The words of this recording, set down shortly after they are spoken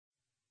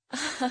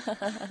Hey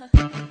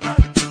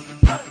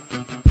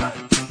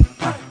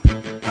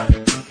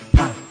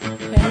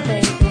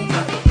baby,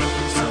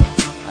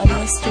 I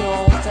missed you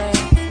all day.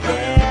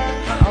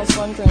 I was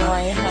wondering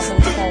why you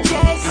haven't called me.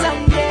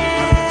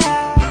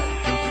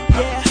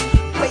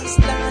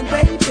 Waistline,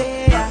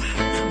 baby.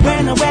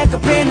 When I wake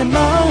up in the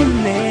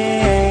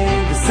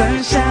morning, the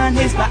sunshine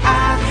hits my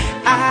eye,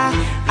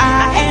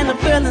 and I'm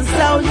feeling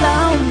so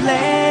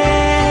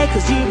lonely.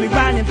 'Cause you be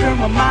running through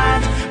my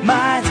mind.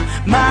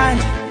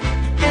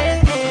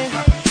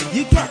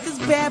 You got this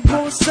bad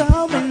boy so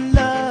in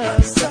love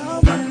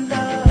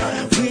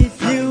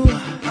with you.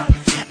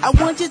 I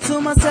want you to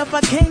myself,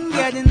 I can't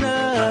get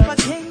enough.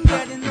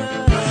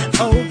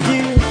 Oh,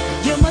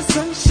 you're my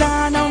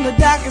sunshine on the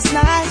darkest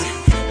night.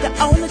 The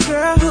only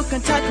girl who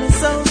can touch me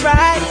so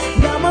right.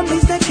 No one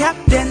meets the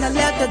captain, I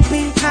left it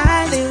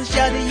behind. Little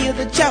shorty, you're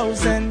the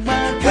chosen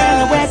one. When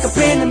I wake up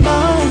in the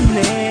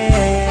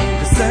morning,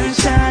 the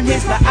sunshine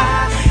hits my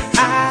eye,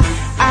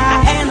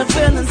 and I'm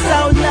feeling so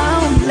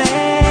lonely.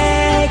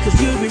 'Cause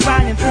you be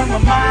running through my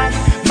mind.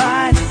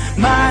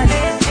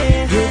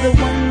 You're the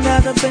one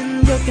that I've been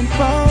looking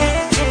for.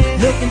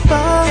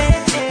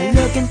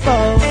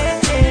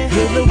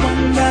 You're the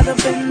one that I've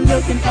been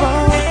looking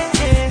for.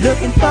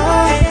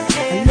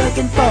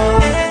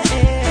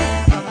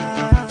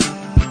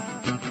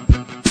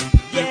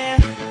 Yeah.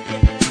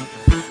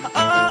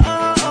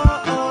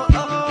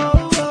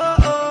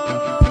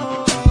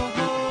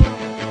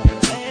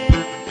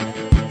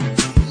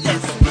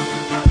 Listen,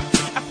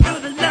 I feel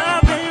the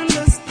love in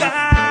the sky.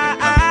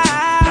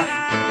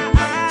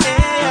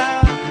 Yeah.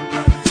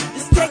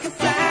 Let's take a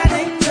flight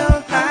and go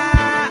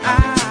high.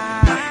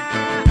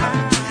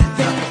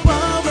 Then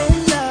fall in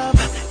love,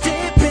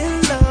 deep in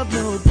love.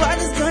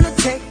 Nobody's gonna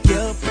take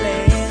your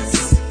place.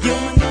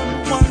 You're my number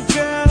one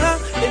girl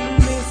in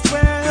this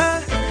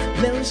world.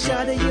 Little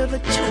shawty, you're the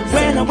chosen.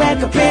 When I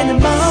wake up in the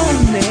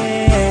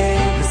morning,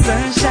 the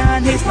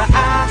sunshine hits my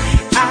eye,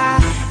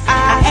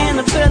 and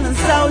I'm feeling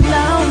so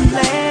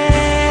lonely.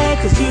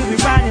 'Cause you be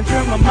running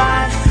through my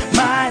mind.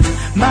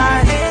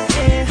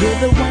 You're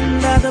the one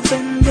that I've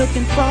been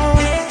looking for.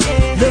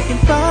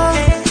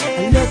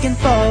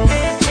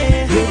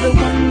 You're the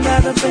one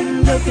that I've been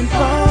looking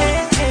for.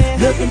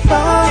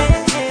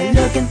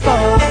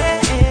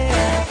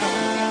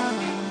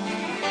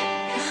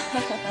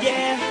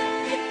 Yeah.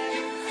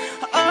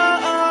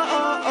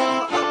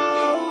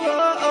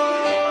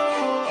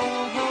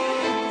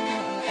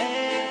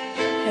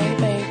 Hey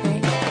baby,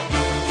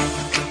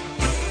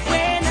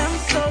 When I'm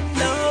so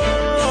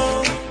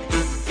low,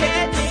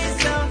 get me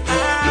so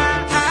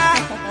high.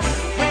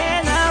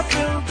 When I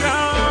feel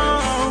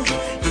wrong,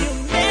 you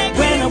make me.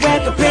 When I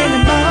wake up in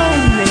the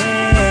morning,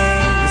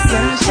 the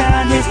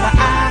sunshine hits my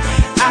eye,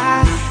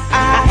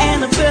 and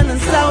I'm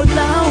feeling so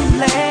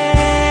lonely.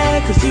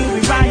 'Cause you be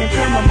running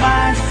through my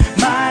mind.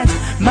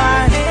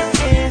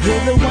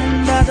 You're the one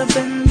that I've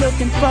been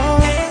looking for.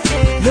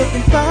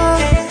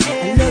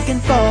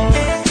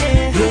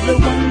 You're the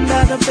one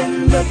that I've been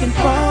looking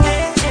for.